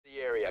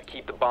area.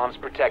 Keep the bombs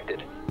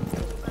protected.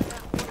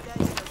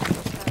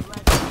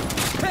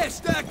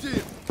 Test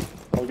active.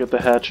 I'll get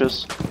the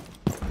hatches.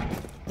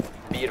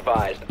 Be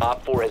advised,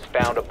 Op 4 has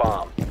found a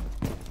bomb.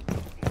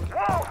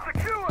 Wall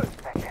secured.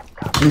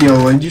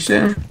 Yo, what did you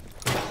say?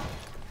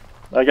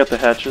 I got the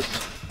hatches.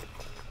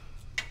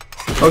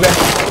 Okay.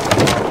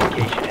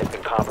 Location has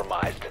been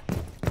compromised.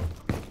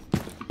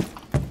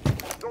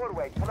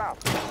 Doorway, come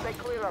out. Stay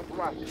clear of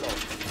flash zone.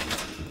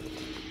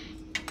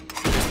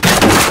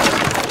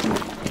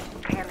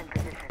 Cannon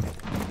position.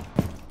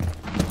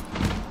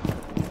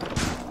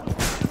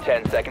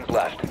 10 seconds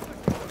left.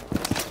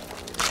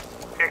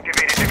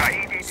 Activated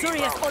ED.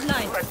 Sirius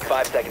online.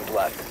 5 seconds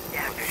left.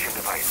 Ammunition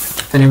device.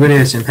 If anybody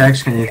has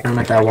impacts, can you throw them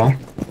at that wall?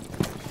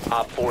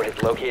 Op 4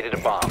 has located a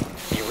bomb.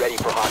 Be ready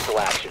for hostile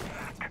action.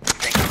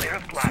 Stay clear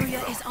of flash Surya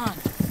zone. is on.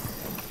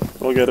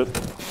 We'll get it.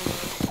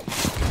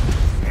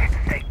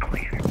 Stay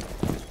clear.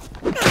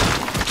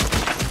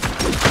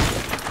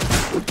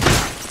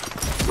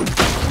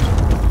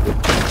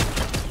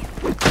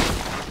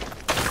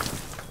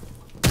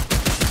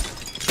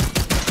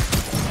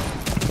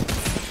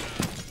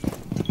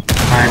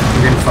 Alright,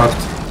 I'm getting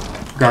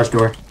fucked. Garage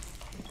door.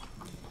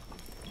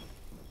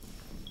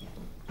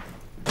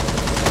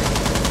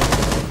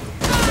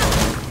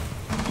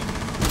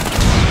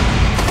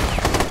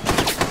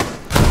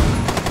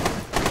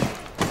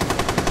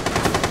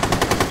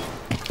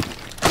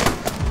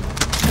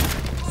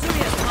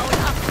 Surya is powered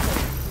up.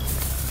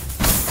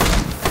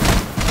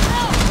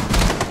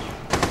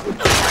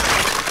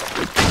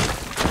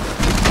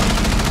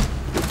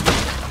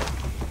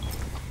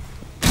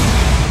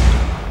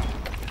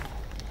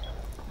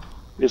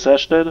 Is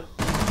Ash dead?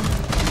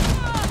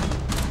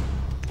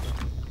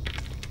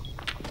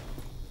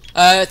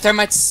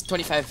 Thermite's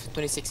 25,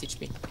 26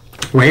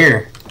 HP.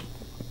 Where?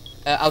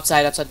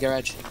 Outside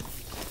garage.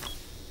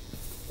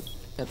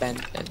 The band,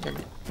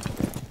 thermite.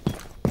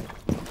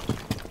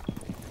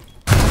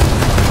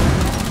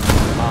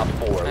 Op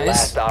 4, Nice.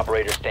 last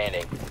operator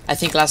standing. I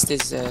think last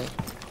is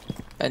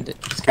bandit.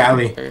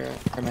 Scally. Or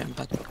thermite,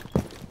 but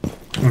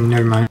Oh,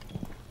 never mind.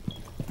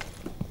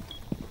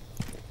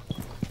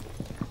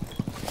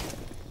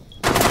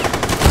 I'm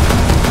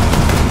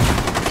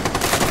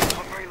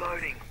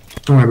reloading.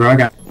 Don't worry, bro. I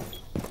got.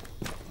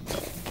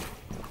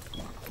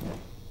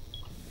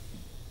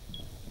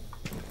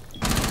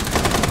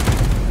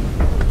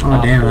 Oh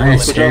damn! I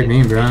just scared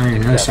me, bro. I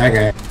didn't know that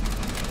guy.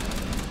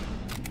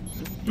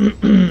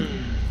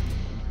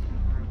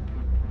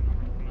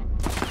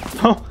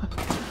 No.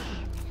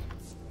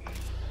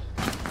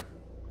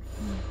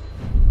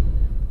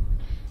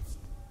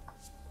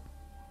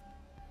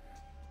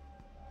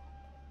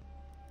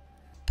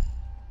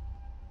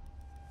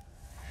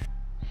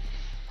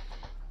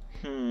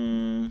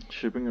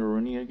 Shipping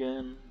Aruni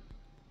again.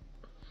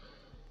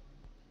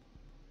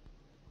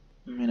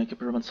 I mean, I could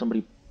prevent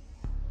somebody.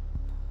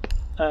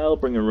 I'll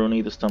bring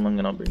Aruni this time. I'm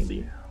gonna bring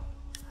the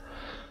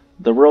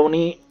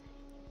Roni.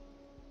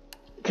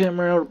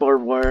 Camera,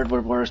 barbed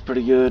wire is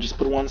pretty good. Just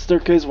put one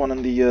staircase, one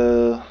in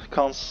the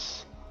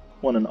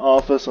one in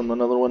office, and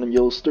another one in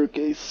yellow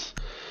staircase.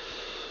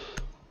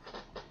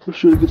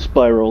 Shoot a good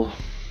spiral.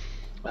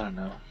 I don't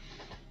know.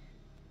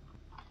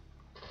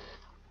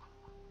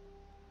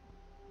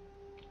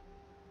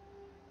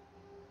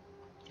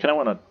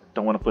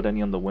 Don't wanna put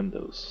any on the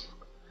windows,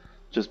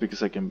 just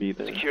because I can be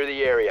there. Secure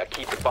the area.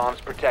 Keep the bombs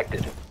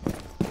protected.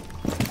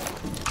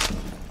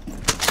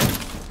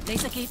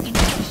 Laser gate in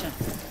position.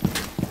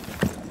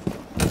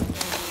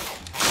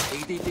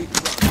 Laser gate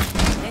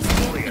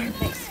in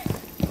place.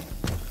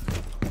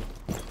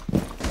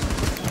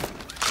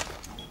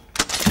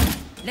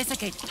 Laser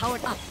gate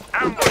powered up.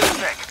 Ambush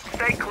check.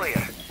 Stay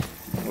clear.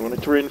 I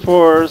want to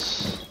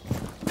reinforce.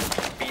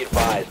 Be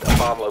advised, a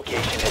bomb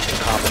location has been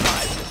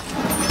compromised.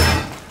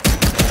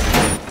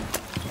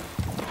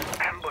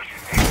 Ambush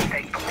check.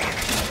 Stay clear.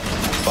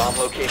 Bomb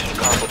location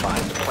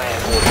compromised.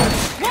 Plan order.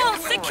 Wall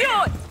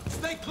secured.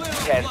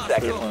 10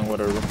 seconds.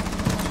 Whatever.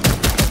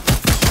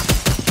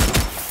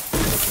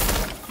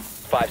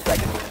 5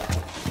 seconds.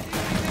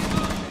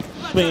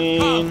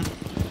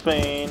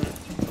 Feign.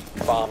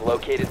 Bomb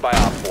located by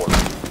Op 4.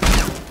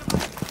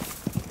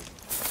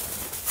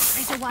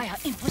 Laser wire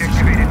in position.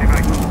 Activated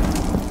device.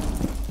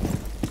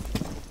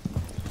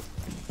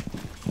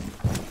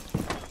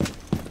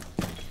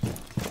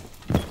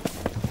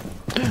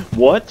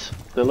 What?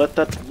 They let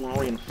that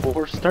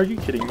reinforced? Are you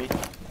kidding me?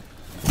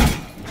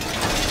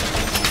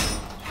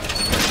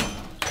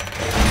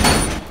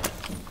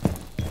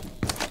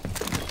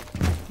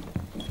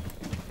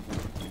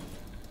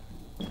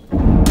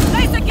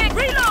 Laser gate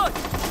reload.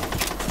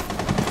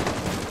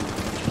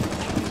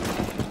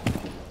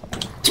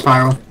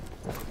 Spiral.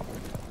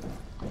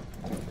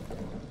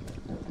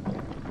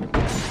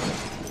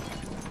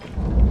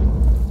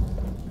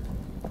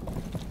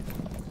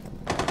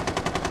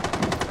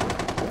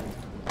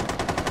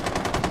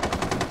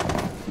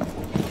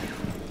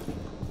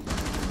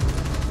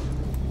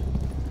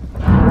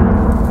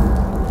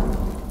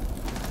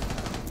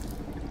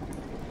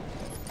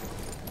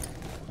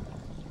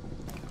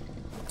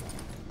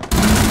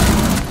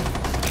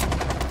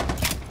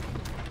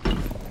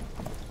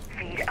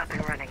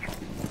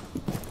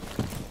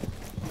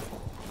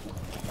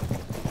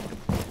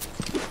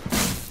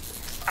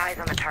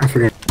 I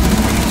forget.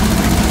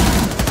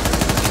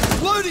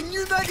 Loading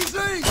new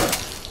magazine!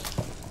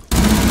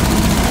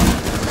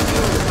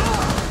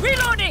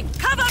 Reloading!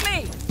 Cover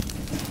me!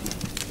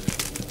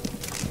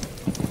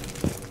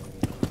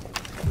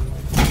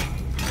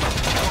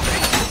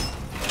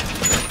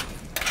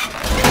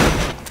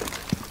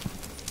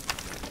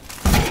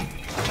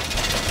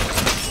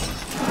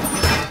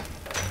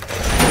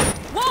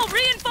 Wall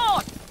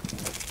reinforced!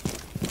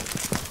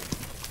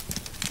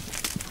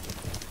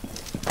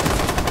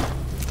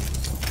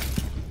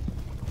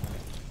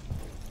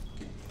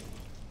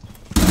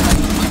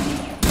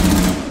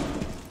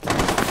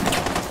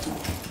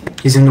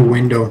 He's in the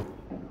window.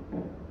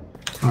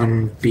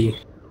 On B.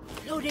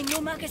 Loading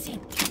new magazine.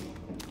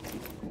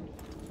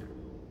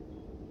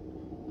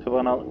 Come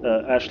on out,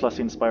 Ash last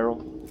in spiral.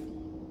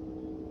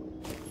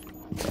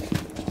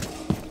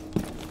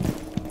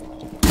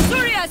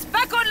 Suria's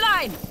back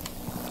online!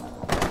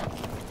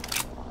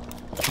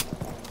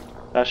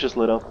 Ash is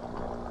lit up.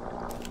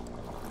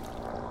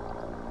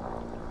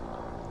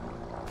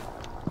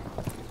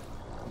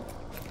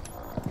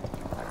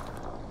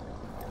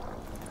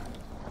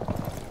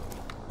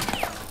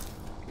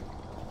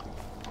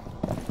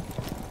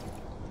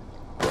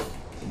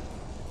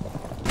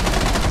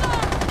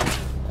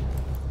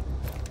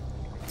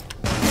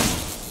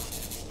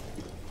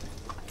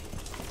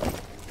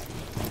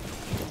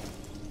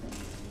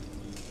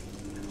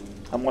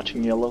 I'm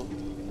watching yellow.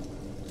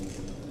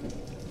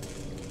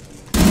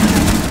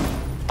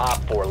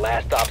 Op 4,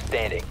 last stop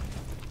standing.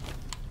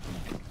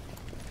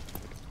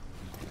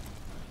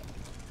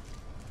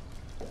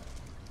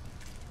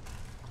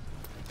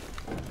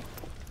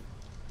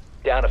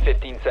 Down to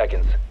 15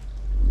 seconds.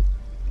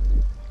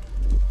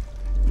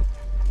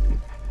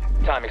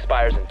 Time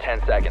expires in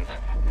 10 seconds.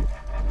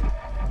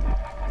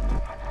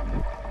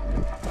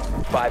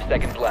 5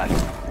 seconds left.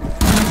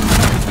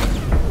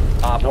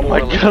 Op Oh 4 my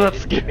god, that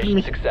eliminated. scared Mission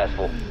me.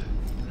 successful.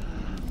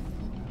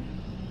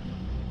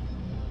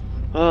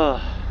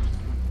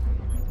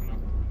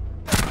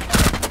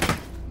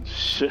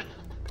 Shit.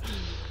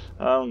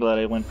 I'm glad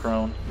I went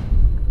prone.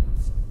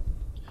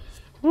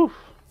 Whew.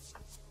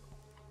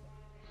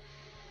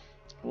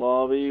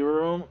 Lobby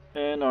room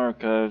and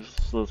archives.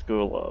 Let's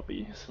go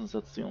lobby, since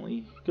that's the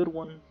only good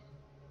one.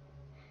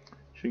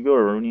 Should we go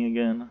Aruni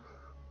again?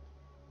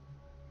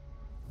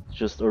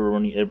 Just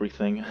Aruni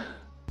everything.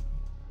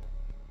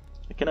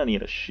 I kinda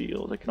need a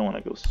shield. I kinda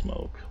wanna go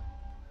smoke.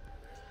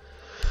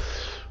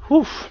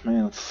 Whew,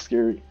 man, that's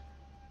scary.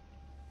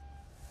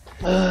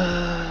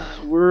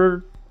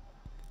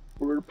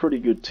 We're a pretty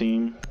good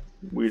team.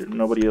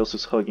 Nobody else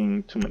is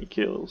hugging too many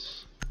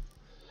kills,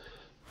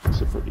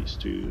 except for these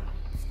two.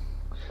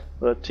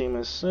 That team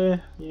is,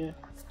 yeah,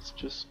 it's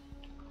just.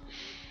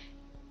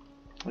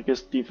 I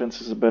guess defense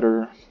is a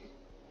better.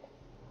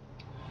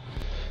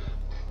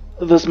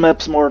 This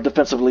map's more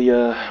defensively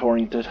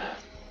oriented.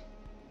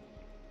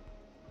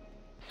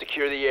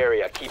 Secure the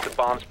area. Keep the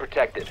bombs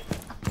protected.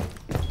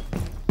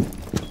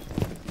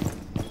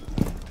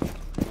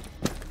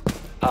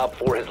 Op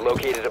 4 has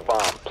located a bomb.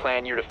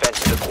 Plan your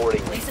defenses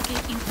accordingly. Laser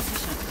gate in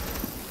position.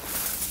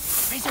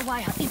 Razor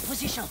wire in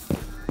position.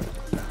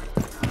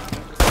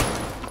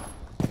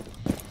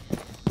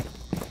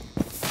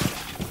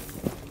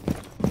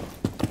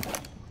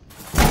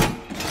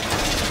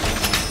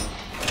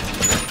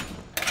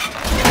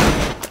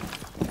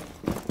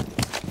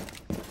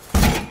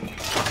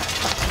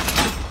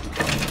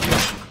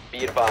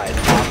 Be advised,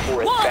 Op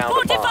 4 has Wall found a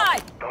bomb.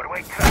 fortified!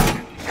 Doorway closed.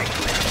 Stay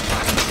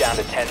clear. Down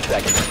to 10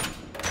 seconds.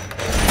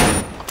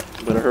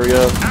 Better hurry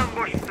up.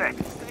 Ambush set.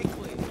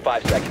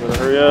 5 seconds. Better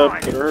hurry up.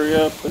 Better hurry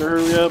up. Better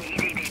hurry up.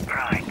 EDD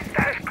prime.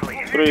 Status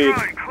clear. 3, Reload,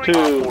 Op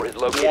 2, 4 has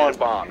located 1. a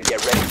bomb.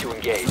 Get ready to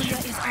engage. Suria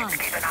is armed.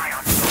 Keep an eye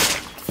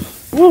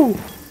on. Woo!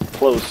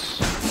 Close.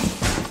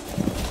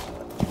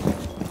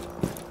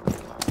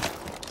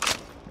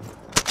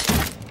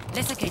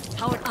 Laser gate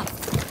powered up.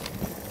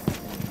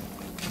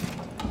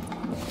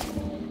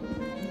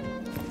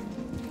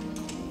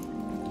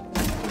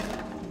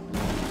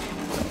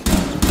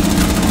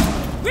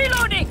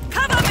 Reloading!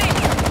 Cover me!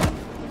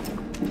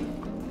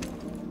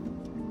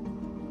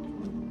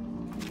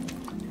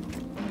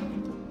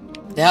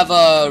 They have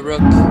a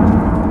rook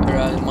or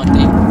a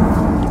Monday.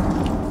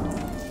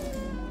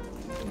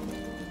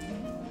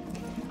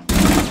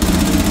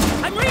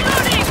 I'm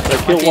reloading!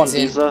 I killed one Montaigne's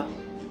in. Visa.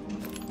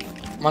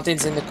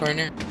 Montaigne's in the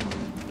corner.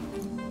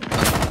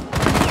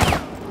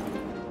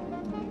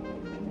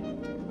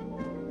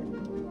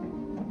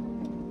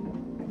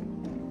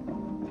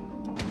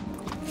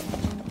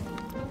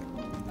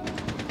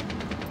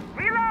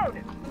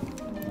 Reload!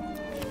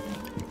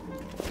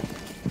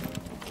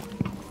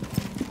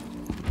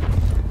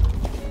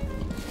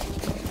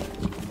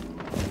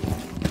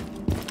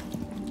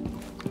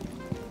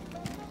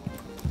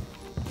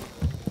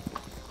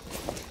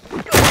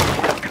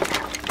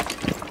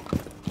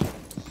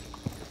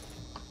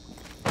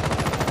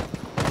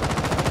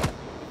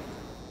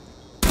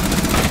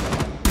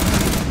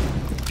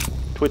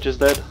 Twitch is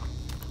dead.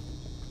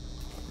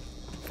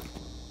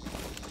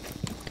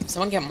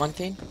 Someone get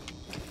Montaigne?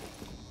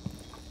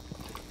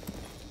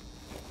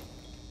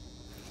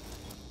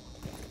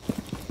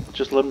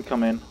 Just let him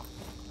come in.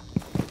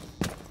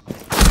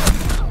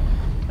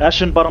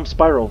 Ashen bottom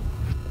spiral.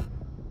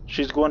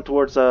 She's going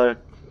towards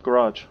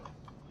garage.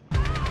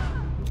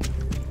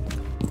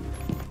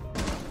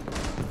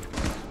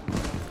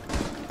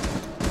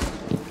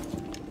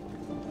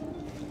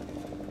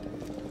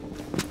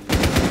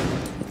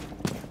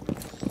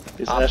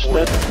 Is Op Ash 4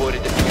 dead? deployed a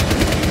diffuser.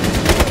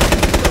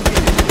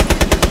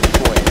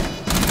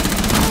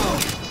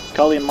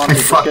 Kali and Monty, I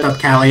just fucked get... up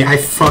Callie. I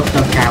fucked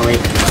up Callie.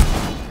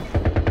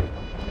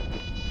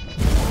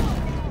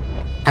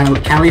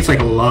 Callie's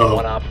like low.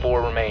 One Op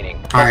 4 remaining.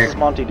 This is Alright.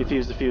 Monty,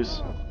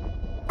 defuse.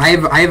 I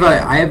have a C4.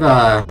 I have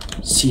a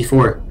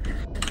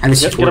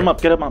C4. Get him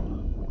up, get him up.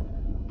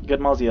 Get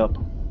Mozzie up.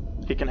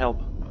 He can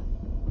help.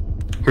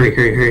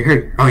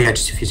 Hurry. Oh yeah,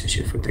 just defuse. I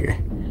should have fucked that guy.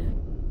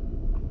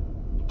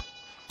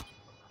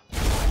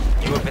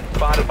 You have been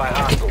spotted by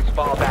hostiles.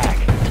 Fall back.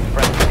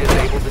 Friendly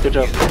disabled the Good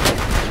job. diffuser.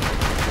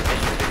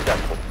 Mission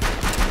successful.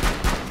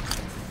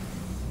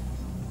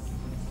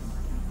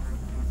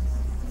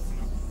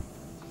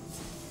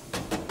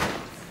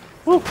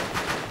 Woo!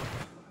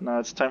 Now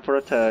it's time for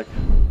attack.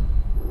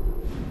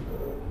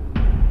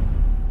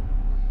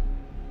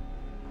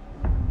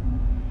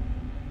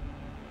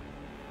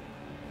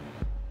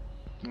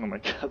 Oh my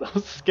god, that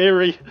was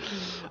scary.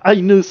 I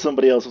knew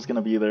somebody else was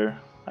gonna be there.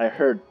 I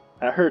heard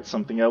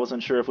something. I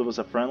wasn't sure if it was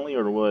a friendly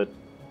or what.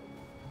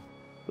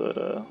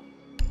 But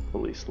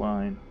police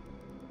line.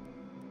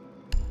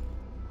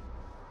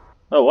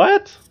 Oh,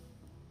 what?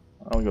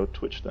 I'll go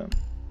Twitch then.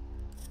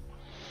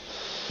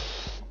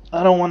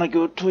 I don't want to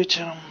go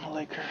Twitch. I don't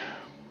like her.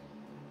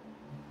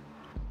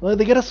 Well,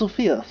 they get a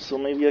Sophia, so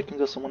maybe I can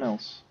go someone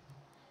else.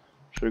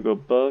 Should I go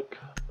Buck?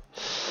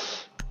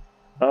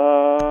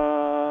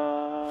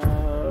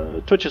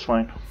 Twitch is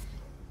fine.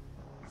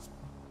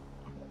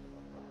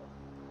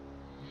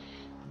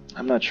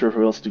 I'm not sure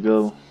who else to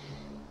go.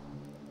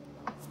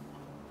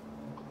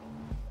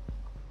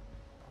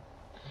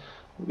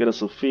 We'll get a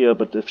Sophia,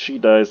 but if she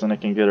dies, then I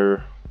can get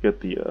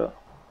the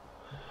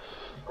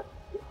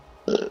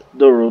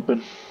door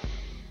open.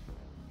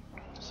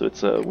 So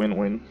it's a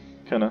win-win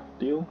kind of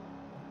deal.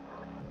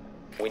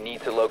 We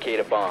need to locate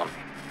a bomb.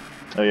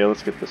 Oh yeah,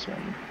 let's get this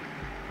one.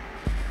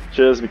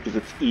 Just because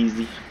it's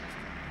easy.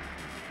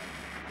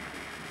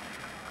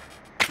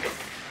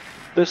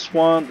 This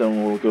one,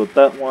 then we'll go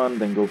that one,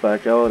 then go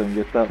back out and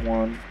get that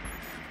one.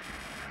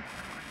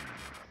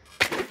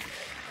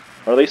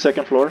 Are they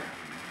second floor?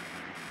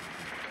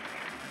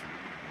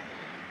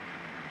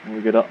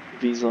 We'll get up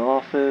Visa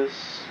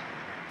office.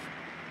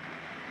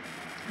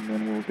 And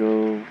then we'll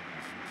go...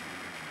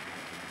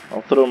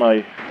 I'll throw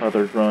my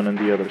other drone on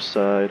the other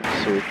side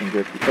so we can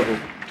get the... Uh-oh.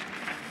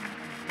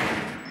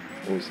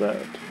 What was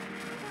that?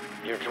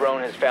 Your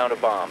drone has found a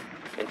bomb.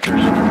 Insertion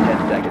in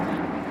 10 seconds.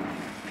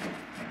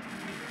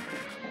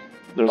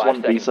 There's 5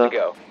 one seconds Visa. to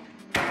go.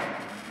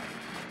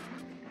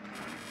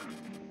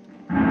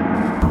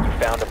 You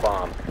found a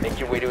bomb. Make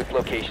your way to its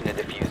location and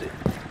defuse it.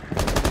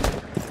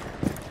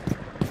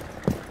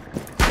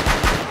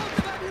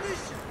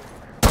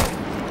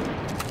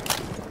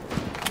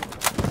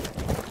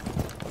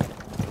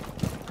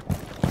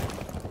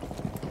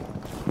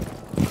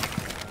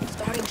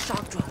 Starting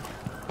shock drone.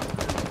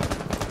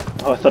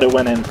 Oh, I thought it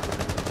went in.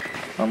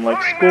 I'm like,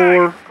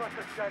 score!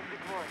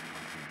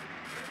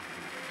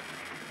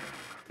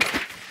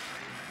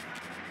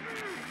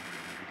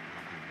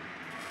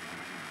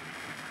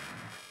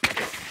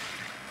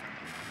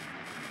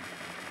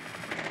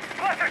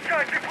 Cluster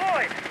charge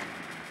deployed!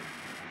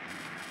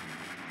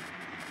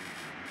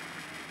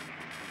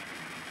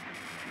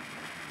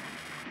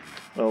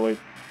 Oh wait.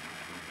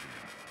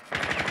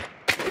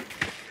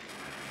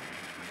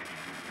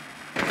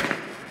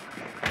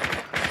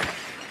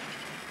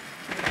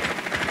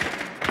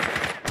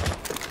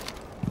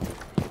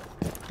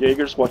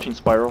 Jaeger's watching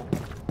Spiral.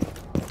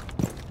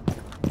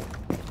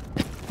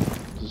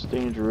 This is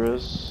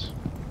dangerous.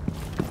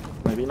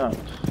 Maybe not.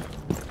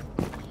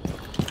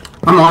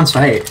 I'm on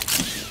site.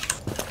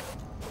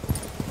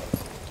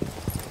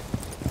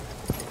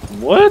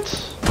 What?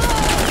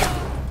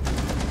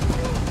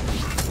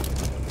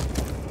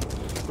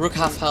 Rook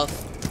half health.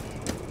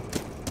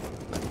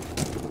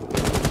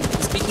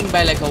 Speaking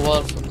by like a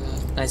wall from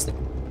the... Nice.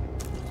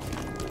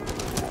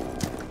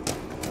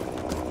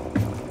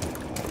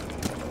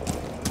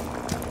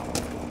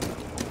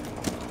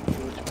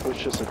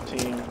 Push as a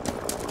team.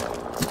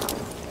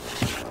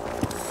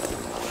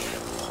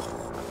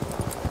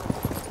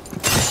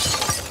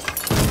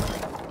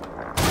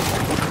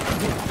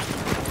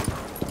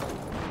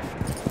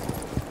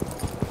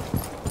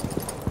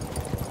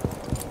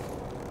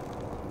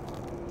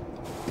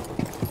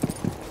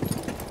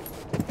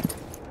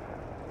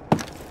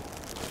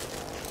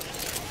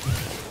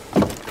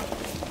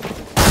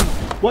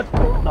 What?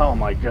 Oh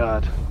my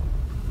god.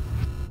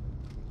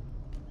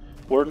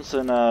 Warden's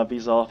in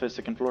Visa office,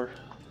 second floor.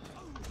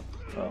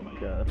 Oh my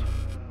god.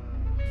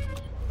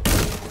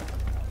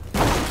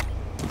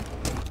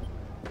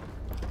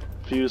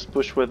 Fuse,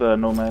 push with a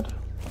Nomad.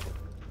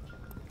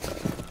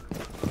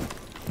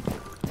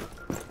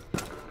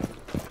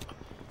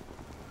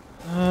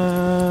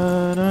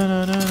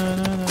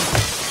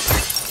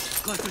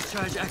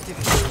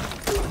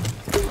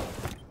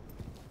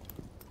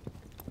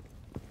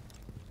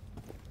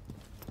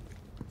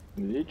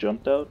 He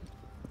jumped out.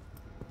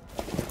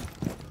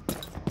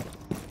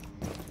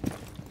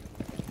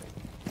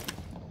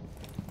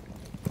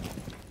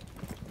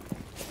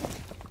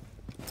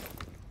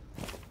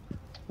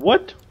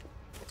 What?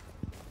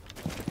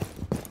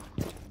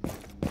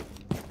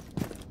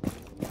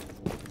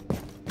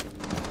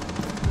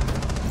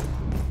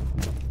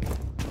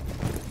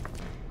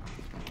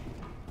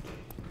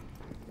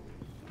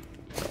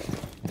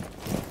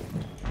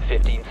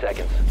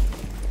 Seconds.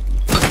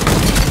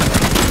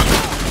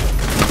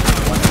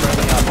 One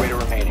friendly operator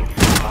remaining.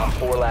 Op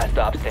 4 last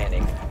stop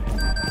standing.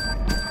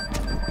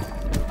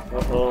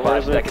 Uh-oh, 5 where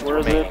is it? seconds Where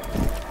is remaining.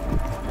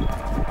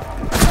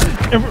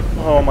 it?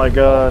 Oh my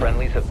god.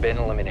 Friendlies have been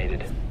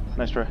eliminated.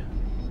 Nice try.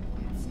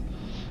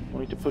 We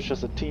need to push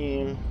as a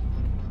team.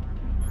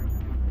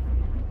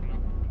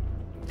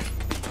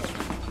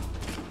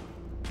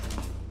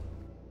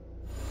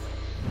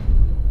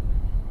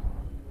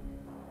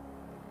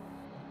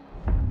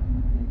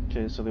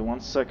 Okay, so they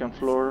want second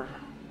floor.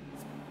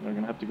 They're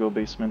gonna have to go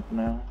basement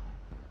now.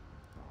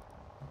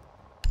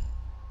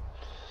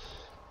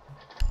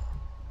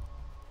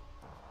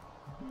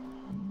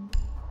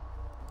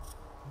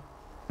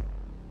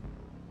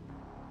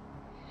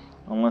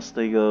 Unless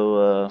they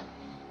go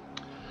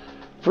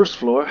first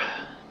floor.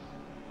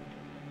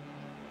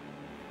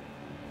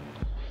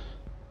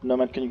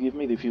 Nomad, can you give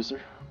me the diffuser?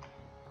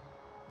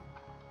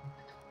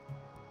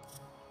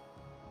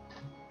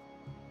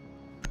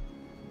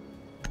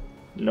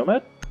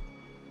 Nomad?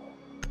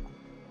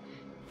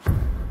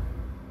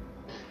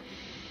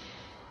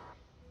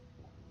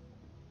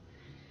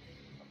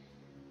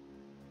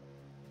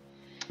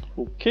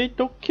 Okay,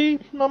 dokie,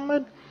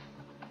 Nomad.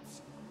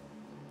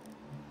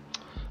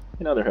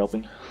 You know they're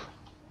helping.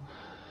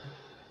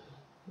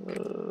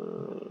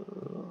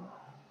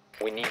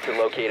 We need to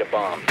locate a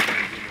bomb.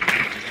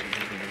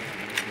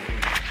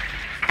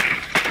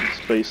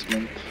 It's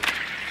basement.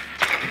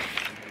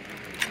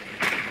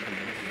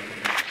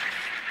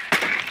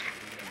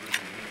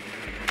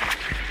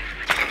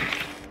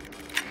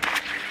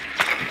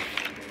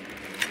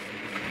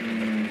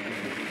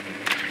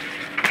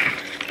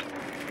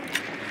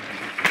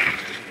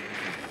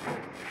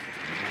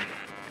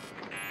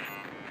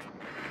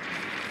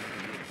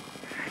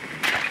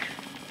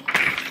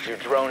 Your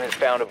drone has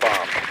found a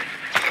bomb.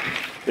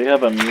 They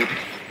have a mute.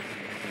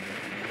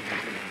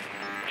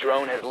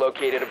 Drone has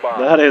located a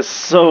bomb. That is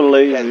so 10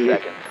 lazy.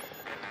 seconds.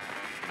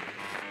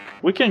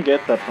 We can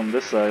get that from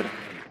this side,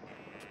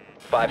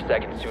 5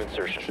 seconds to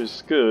insertion. which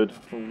is good.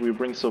 If we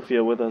bring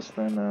Sophia with us,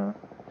 then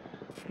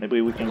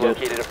maybe we can get...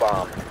 Located a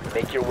bomb.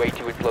 Make your way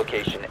to its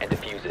location and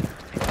defuse it.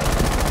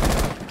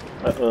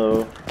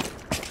 Uh-oh.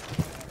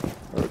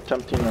 We're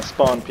attempting a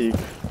spawn peek.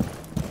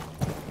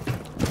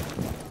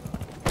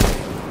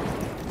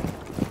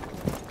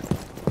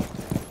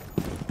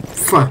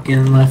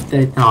 Fucking left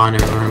it. Oh, I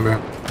never remember.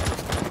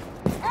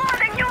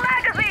 Loading new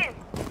magazine!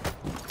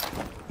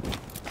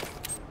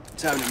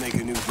 Time to make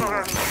a new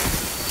deal.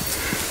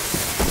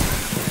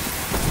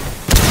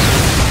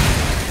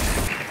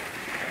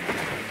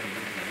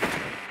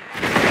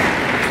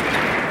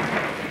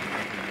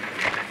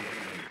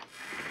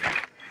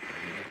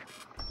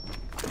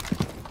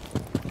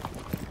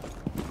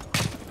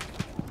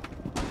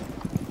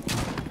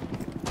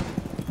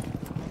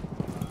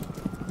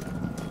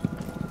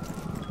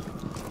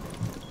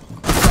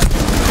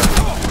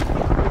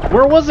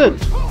 Where was it?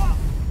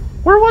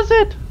 Where was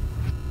it?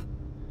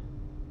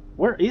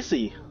 Where is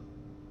he?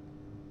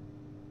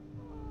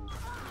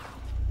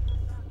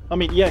 I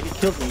mean, yeah, he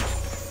killed me.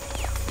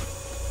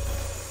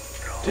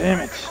 Damn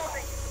it.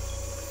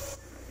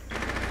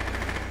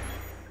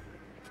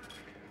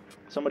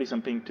 Somebody's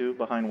on ping too,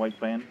 behind white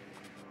van.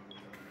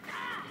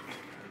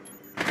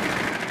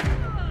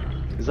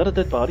 Is that a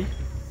dead body?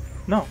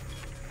 No.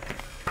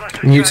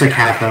 Mute's like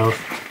half health.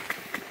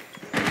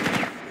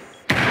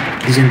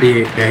 He's gonna be,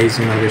 yeah, he's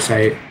on the other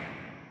side.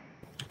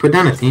 Put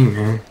down a team,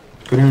 man.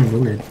 Put down a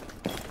movement.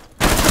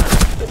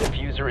 The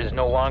diffuser is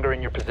no longer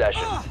in your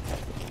possession.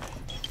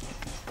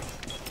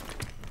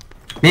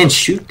 Man,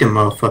 shoot them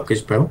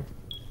motherfuckers, bro.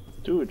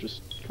 Dude,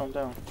 just calm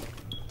down.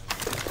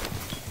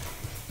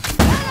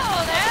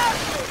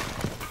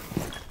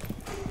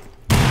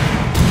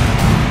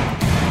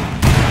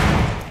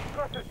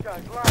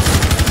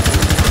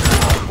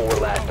 Op 4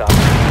 last stop.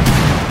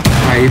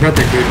 Alright, you got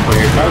the good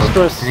player, bro. Nice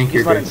stress. I think He's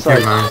you're not good. inside.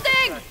 Never mind.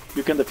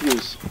 You can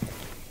defuse.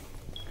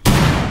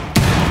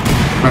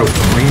 Bro,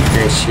 wait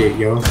that shit,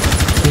 yo.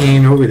 He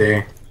ain't over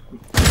there.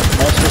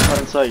 Monster's not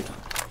inside.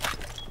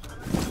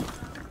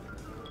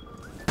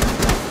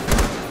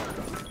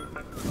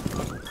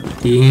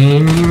 He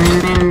ain't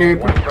even in there.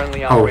 One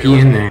friendly Oh, operator he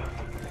in remaining. there.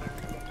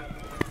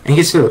 I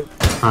think still.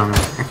 I don't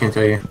know. I can't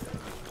tell you.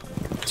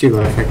 Two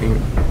left, I think.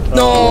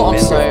 No, I'm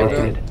Been sorry, bro.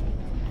 located.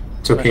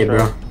 It's okay, Nice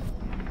try. bro.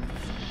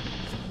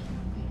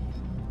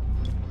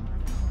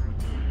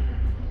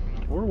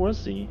 Where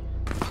was he?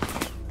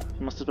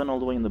 He must have been all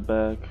the way in the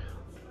back.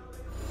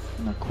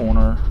 In a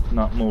corner,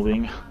 not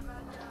moving.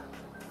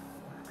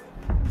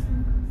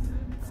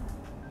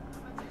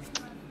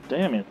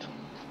 Damn it.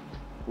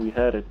 We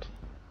had it.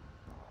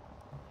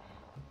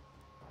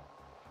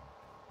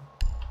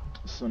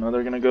 So now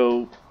they're gonna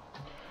go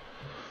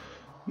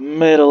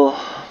middle.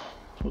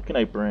 What can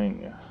I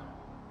bring?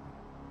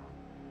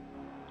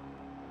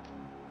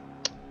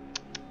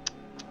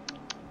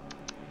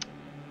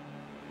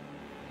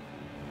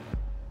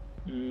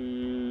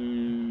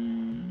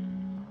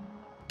 I'm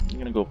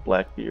gonna go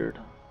Blackbeard.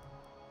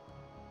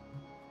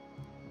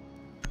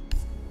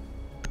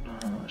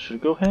 Should I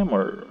go him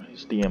or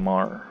his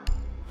DMR?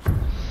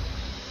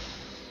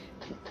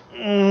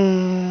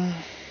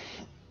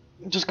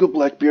 Just go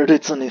Blackbeard.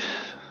 It's an if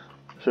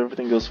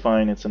everything goes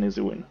fine, it's an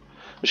easy win.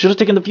 I should have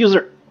taken the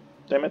fuser.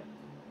 Damn it.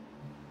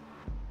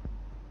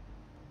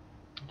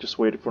 Just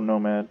waited for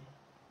Nomad.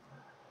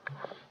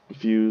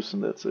 Defuse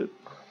and that's it.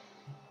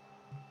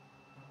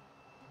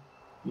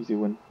 Easy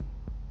win.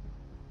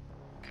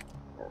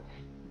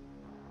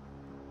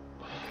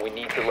 We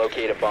need to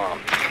locate a bomb.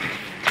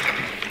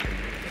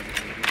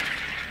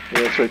 Yeah,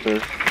 it's right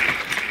there.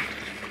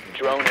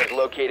 Drone has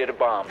located a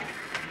bomb.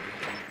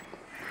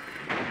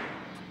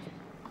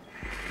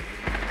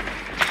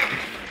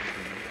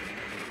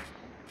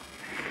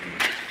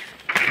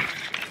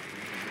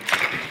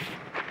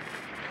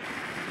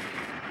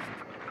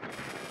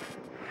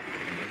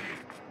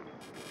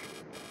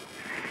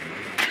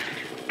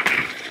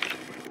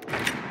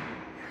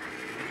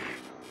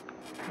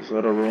 Is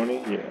that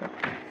Aruni? Yeah.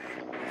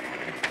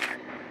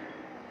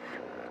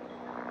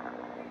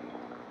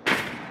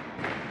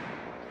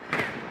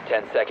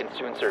 Seconds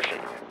to insertion.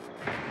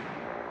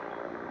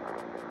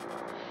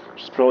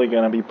 She's probably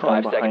gonna be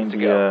prone 5 behind seconds to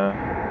the go.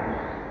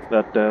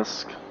 that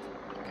desk.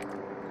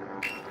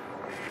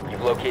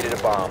 You've located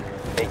a bomb.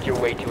 Make your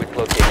way to its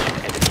location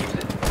and defuse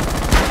it.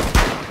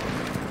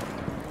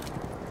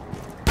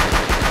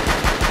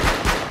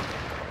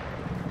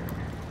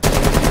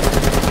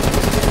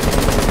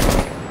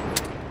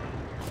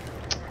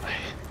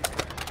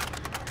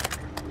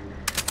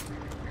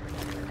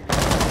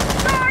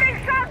 Starting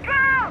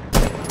shotgun!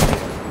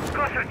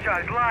 Cluster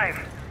charge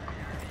live.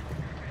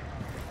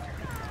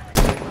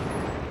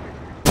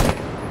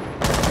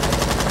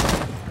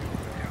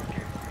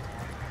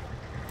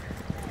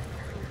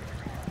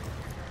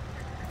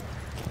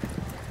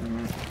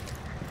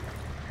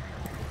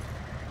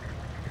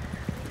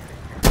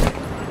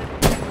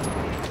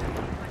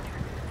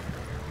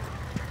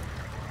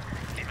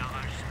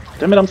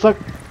 Damn it, I'm stuck.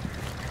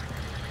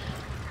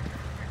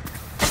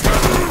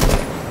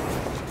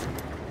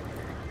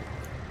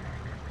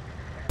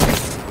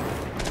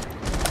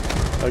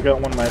 I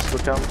got one maestro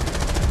count.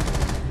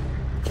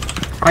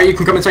 Alright, you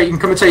can come inside, you can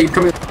come inside, you can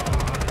come in.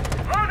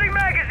 Loading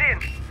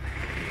magazine!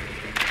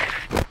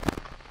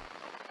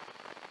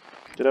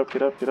 Get up,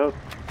 get up, get up.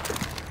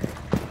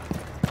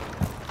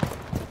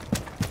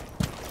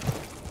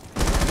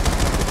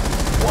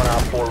 One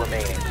op 4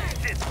 remaining.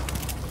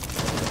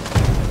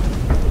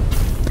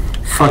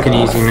 Fucking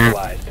easy, man.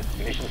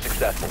 Mission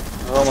successful.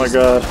 Oh my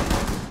god.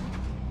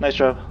 Nice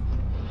job.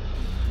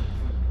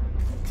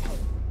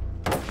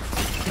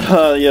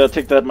 Yeah,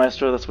 take that,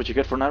 Maestro. That's what you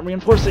get for not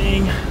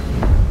reinforcing.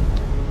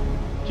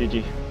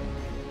 GG.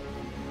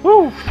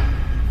 Woo! Are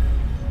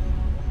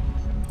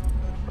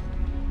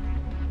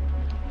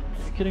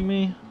you kidding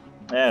me?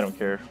 I don't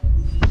care.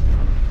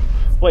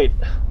 Wait.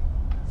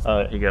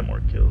 He got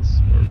more kills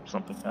or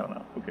something. I don't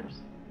know. Who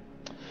cares?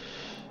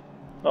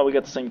 Oh, we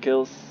got the same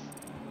kills.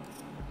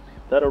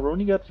 That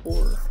Aruni got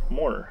 4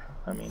 more.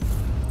 I mean,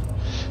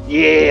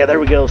 yeah, there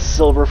we go.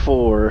 Silver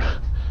 4.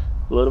 A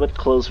little bit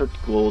closer to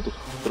gold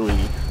 3.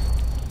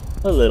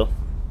 A little.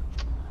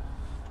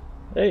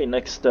 Hey,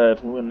 next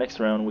if we win next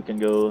round, we can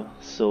go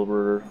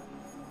silver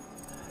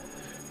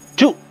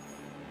 2,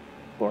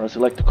 or as I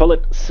like to call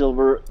it,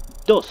 silver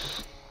 2.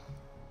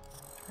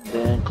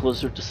 Then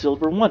closer to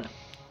silver 1,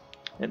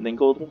 and then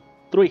gold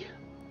 3.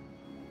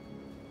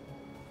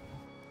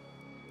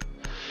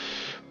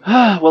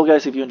 Well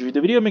guys, if you enjoyed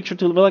the video, make sure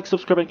to leave a like,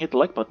 subscribe, and hit the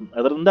like button.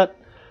 Other than that,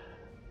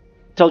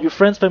 tell your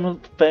friends,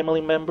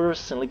 family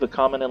members, and leave a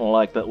comment and a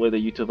like. That way the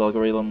YouTube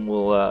algorithm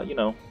will, you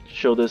know,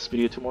 show this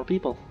video to more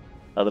people.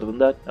 Other than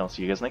that, I'll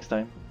see you guys next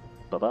time.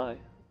 Bye-bye.